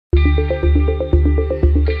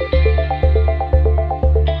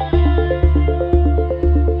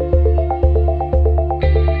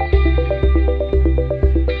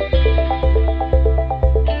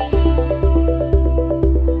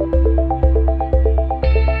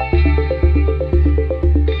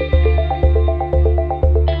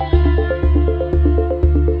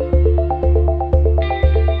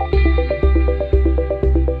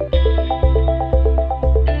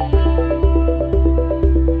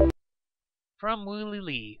From Wu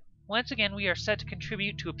Li. Once again, we are set to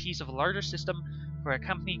contribute to a piece of a larger system for a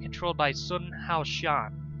company controlled by Sun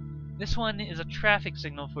Haotian. This one is a traffic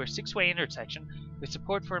signal for a six-way intersection with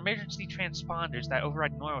support for emergency transponders that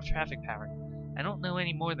override normal traffic pattern. I don't know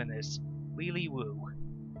any more than this. Li Wu.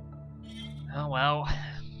 Oh well.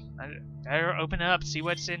 I better open it up, see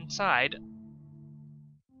what's inside.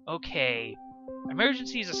 Okay.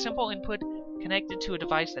 Emergency is a simple input connected to a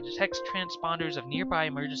device that detects transponders of nearby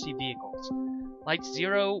emergency vehicles. Lights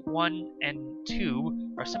 0, 1, and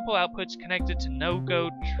 2 are simple outputs connected to no-go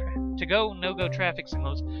traffic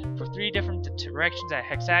signals for 3 different directions at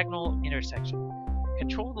hexagonal intersection.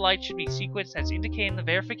 Control of the lights should be sequenced as indicated in the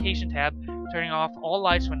verification tab, turning off all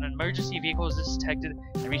lights when an emergency vehicle is detected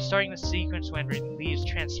and restarting the sequence when it leaves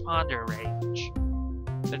transponder range.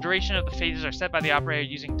 The duration of the phases are set by the operator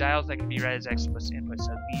using dials that can be read as explicit inputs,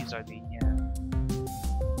 so these are the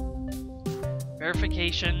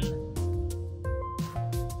verification.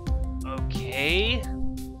 Okay.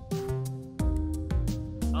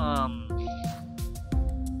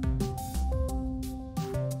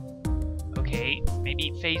 Okay,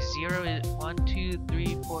 maybe phase 0 is 1, 2,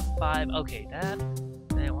 3, 4, 5. Okay, that.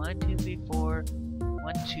 Then 1, 2, 3, 4,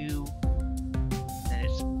 1, 2. Then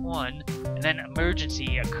it's 1. And then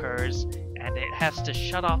emergency occurs, and it has to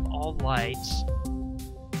shut off all lights.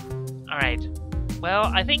 Alright. Well,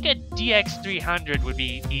 I think a DX300 would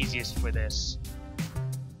be easiest for this.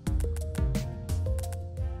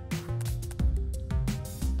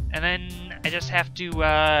 And then I just have to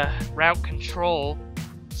route control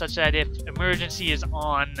such that if emergency is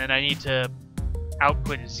on, then I need to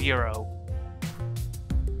output 0.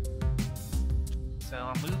 So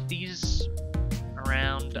I'll move these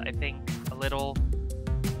around, I think, a little.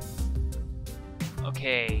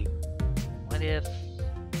 Okay. What if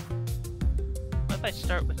I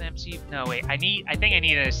start with MC? No, wait. I think I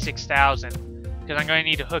need a 6000 because I'm going to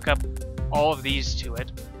need to hook up all of these to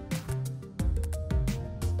it.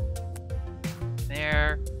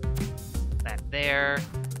 There, that there.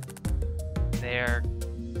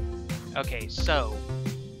 Okay, so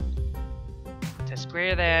test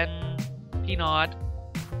greater than P0.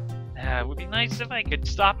 It would be nice if I could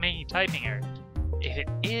stop making typing error. If it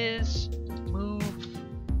is, move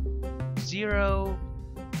 0,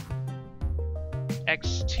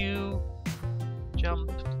 X2,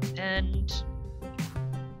 jump, end.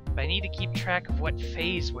 But I need to keep track of what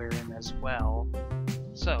phase we're in as well.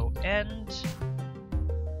 So, end,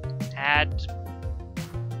 add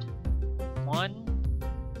 1,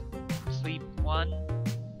 sleep 1,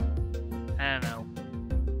 I don't know.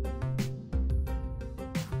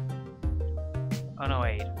 Oh no,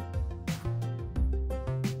 wait.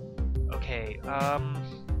 Okay,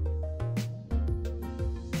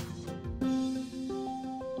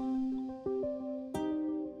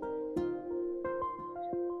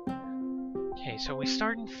 okay, so we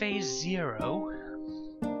start in phase 0.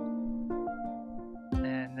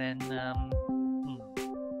 And then,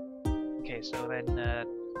 okay, so then,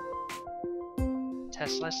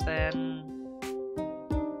 test less than...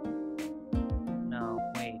 No,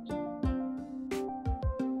 wait.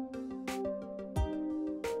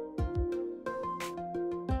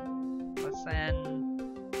 Less than...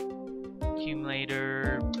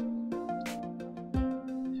 accumulator...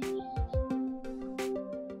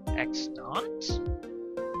 X0?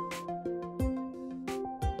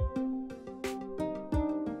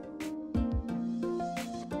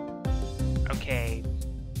 Okay.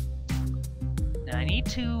 Now I need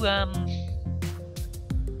to,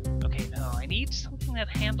 okay, no, I need something that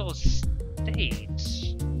handles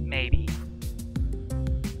states, maybe.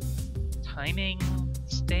 Timing,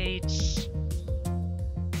 states...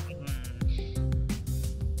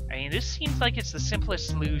 I mean, this seems like it's the simplest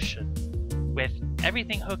solution, with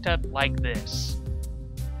everything hooked up like this.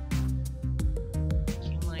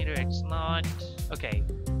 Accumulator, X0... Okay.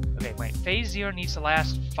 Okay, wait, phase 0 needs to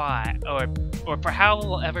last 5, or for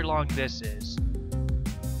however long this is.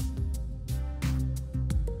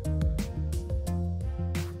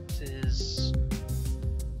 This is...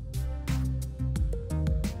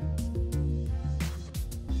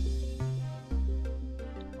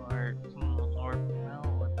 Or,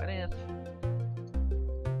 well, what if...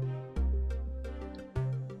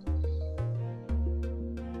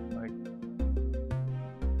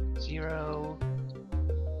 0.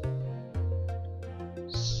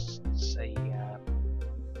 Say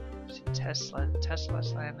test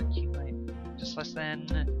less than accumulate, just less than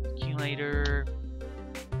accumulator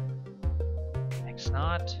x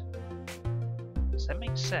naught. Does that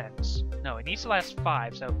make sense? No, it needs to last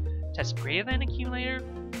 5, so test greater than accumulator,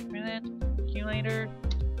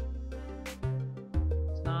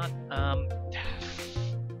 It's not,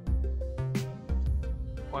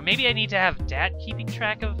 or maybe I need to have dat keeping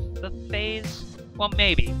track of the phase? Well,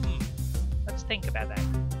 maybe. Let's think about that.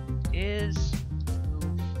 Is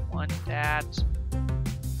move 1 dat,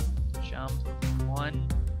 jump 1,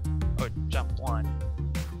 or jump 1,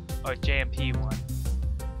 or JMP 1.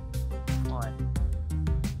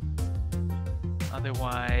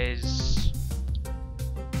 Otherwise,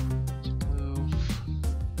 move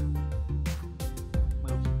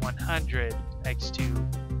 100 x2,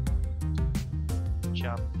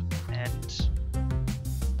 jump and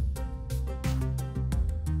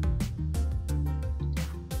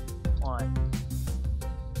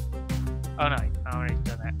oh no, I already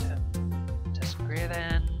done that. Test greater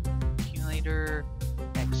than accumulator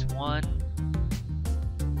x1.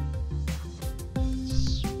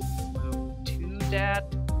 Dat.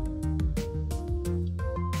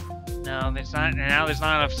 No, there's not. Now there's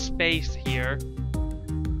not enough space here.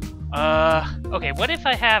 Okay. What if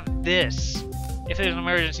I have this? If there's an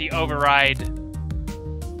emergency, override.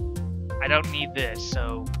 I don't need this,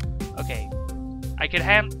 so okay. I could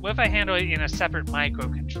what if I handle it in a separate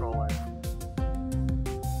microcontroller?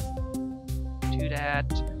 2 dat,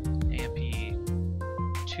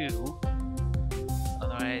 AMP2.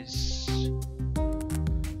 Otherwise.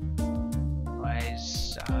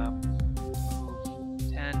 Move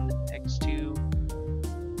 10 x2.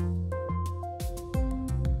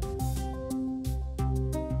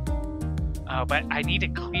 Oh, but I need to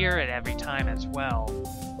clear it every time as well.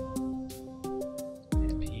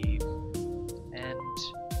 MP and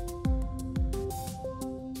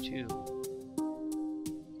 2.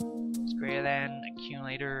 It's greater than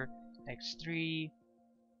accumulator x3.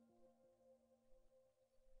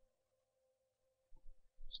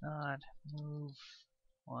 Not move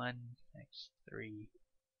 1 x3.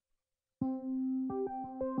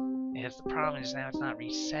 Yes, the problem is now it's not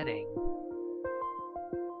resetting.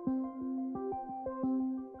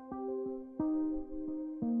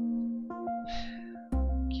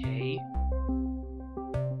 Okay.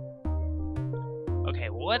 Okay,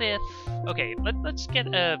 what if... Okay, let's get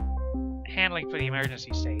a handling for the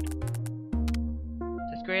emergency state.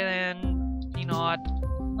 That's greater than d naught,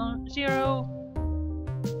 not 0.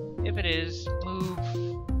 If it is, move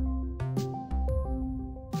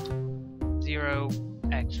 0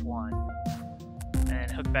 x1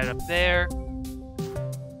 and hook that up there.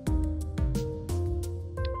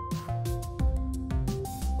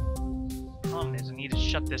 Problem is, I need to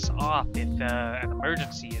shut this off if an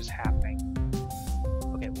emergency is happening.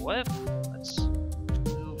 Okay, what if let's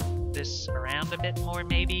move this around a bit more,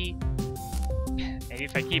 maybe? Maybe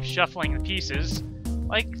if I keep shuffling the pieces,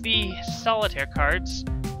 like the solitaire cards,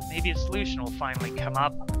 maybe a solution will finally come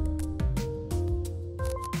up.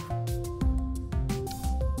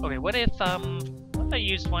 Okay, what if I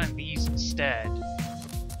used one of these instead?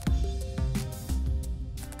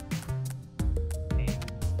 Okay.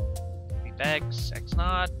 Move x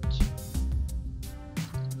naught,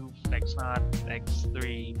 move x naught,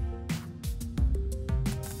 x3.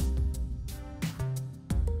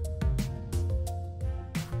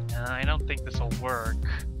 I don't think this will work.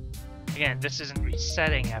 Again, this isn't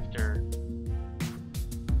resetting after...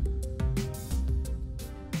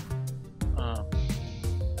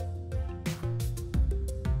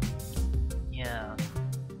 Yeah.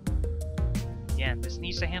 Again, this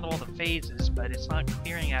needs to handle all the phases, but it's not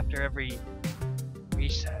clearing after every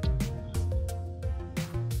reset.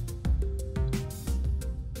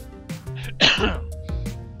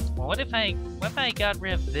 Well, what if I got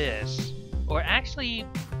rid of this? Or actually...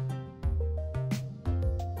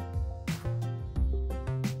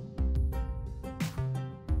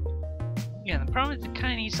 Yeah, the problem is it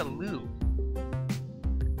kind of needs a loop.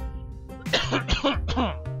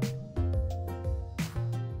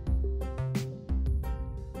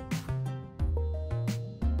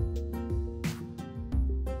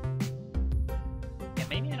 Yeah,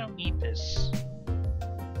 maybe I don't need this.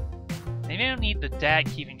 Maybe I don't need the DAG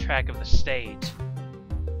keeping track of the state.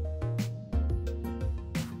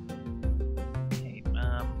 Okay,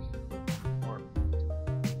 or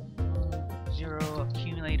 0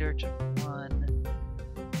 accumulator to 1.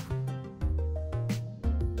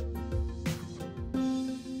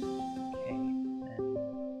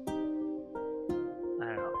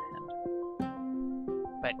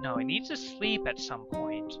 But no, it needs to sleep at some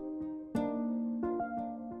point.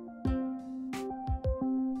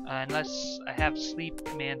 Unless I have sleep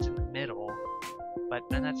commands in the middle. But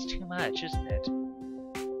then that's too much, isn't it?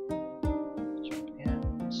 Jump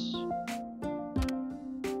ends.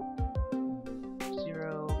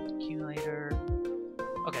 0, accumulator.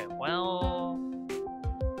 Okay, well...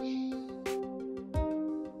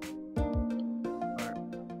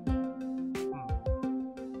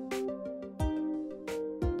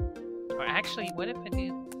 Or actually, what if I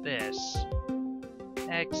do this?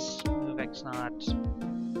 X, move X naught.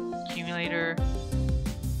 Accumulator.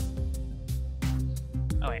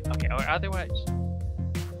 Oh wait, okay, or otherwise...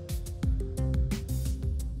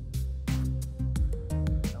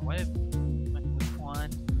 So what if I move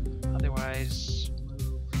 1, otherwise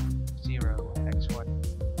move 0, x1.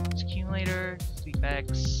 It's accumulator, sleep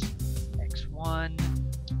x, x1.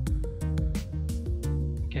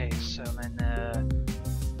 Okay, so then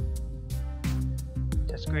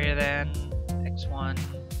that's greater than x1,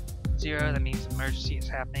 0, that means emergency is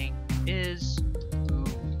happening, is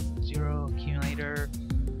move 0, accumulator,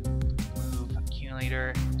 move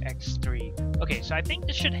accumulator, x3. Okay, so I think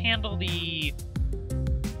this should handle the...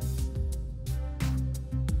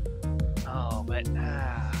 Oh, but...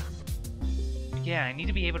 yeah, I need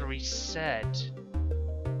to be able to reset.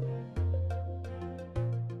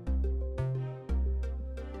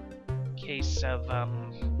 In case of,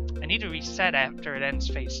 I need to reset after it ends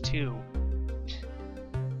phase 2.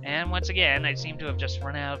 And once again, I seem to have just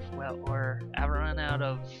run out, well, or I've run out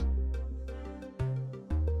of...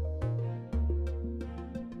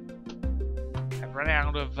 I've run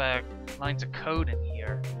out of lines of code in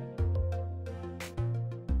here.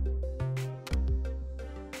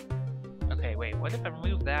 Okay, wait, what if I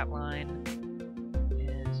remove that line?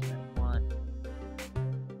 Is 1.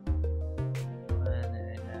 And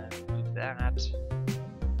then move that.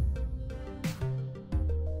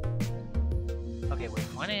 Okay, wait,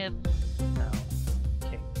 what if... No.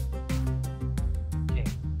 Okay. Okay.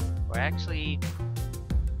 Or actually...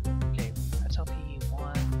 Okay, SLP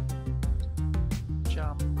 1.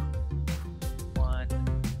 Jump. 1.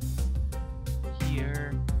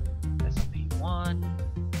 Here. SLP 1.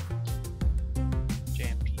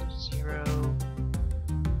 JMP 0.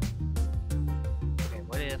 Okay,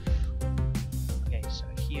 what if... Okay, so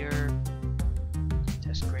here...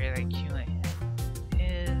 Test greater than accumulate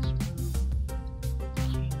is...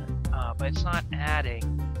 but it's not adding.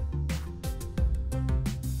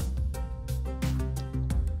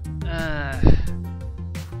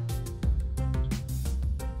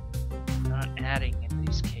 Not adding in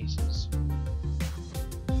these cases.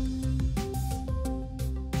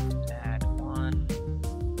 Add 1.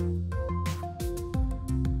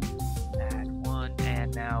 Add 1.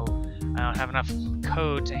 And now I don't have enough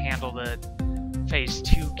code to handle the phase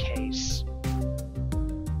 2 case.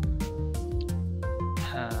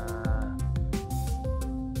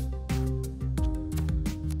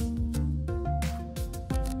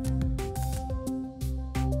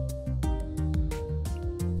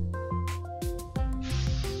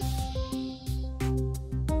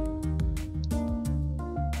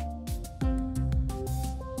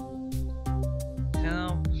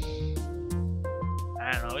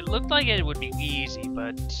 It looked like it would be easy,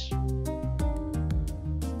 but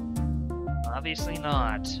obviously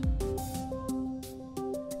not. 0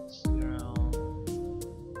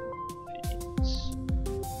 fits.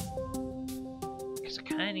 Because I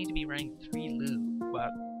kind of need to be running 3 loops. Well, I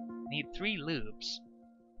need 3 loops.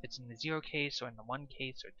 If it's in the 0 case, or in the 1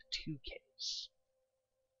 case, or the 2 case.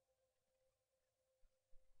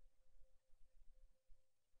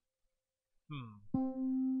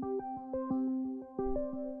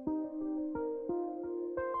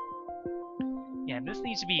 Yeah, and this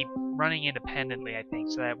needs to be running independently, I think,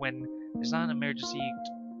 so that when there's not an emergency,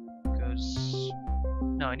 it goes...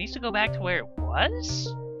 No, it needs to go back to where it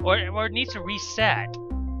was? Or it needs to reset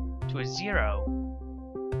to a 0.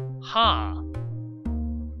 Huh.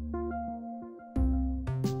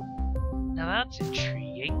 Now that's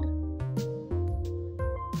intriguing.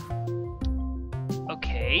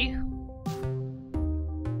 Okay.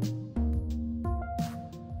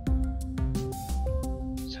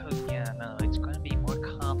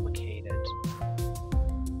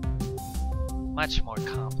 Much more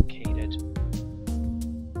complicated.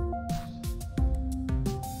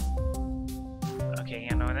 Okay,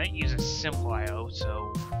 you know, that uses simple I/O,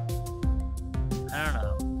 so I don't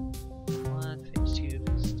know. 1, phase 2,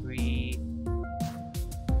 phase 3.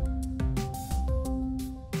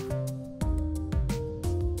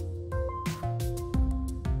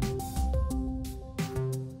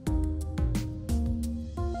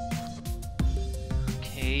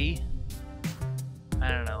 Okay.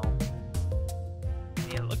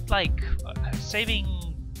 saving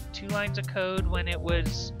 2 lines of code when it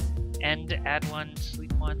was end add 1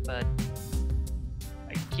 sleep 1, but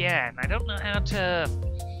again, I don't know how to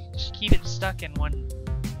just keep it stuck in one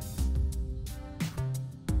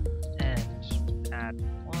end add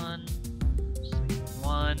 1 sleep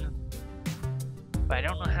 1, but I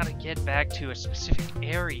don't know how to get back to a specific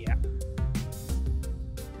area.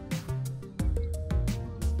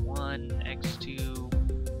 1 x2.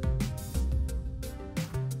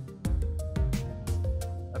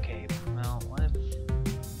 Okay, well, what if?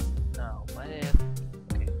 No, what if?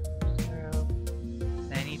 Okay, 0.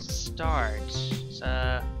 Then I need to start. It's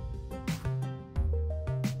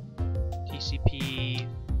TCP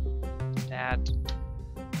that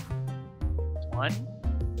 1.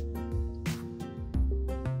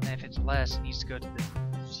 And if it's less, it needs to go to the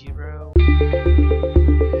 0.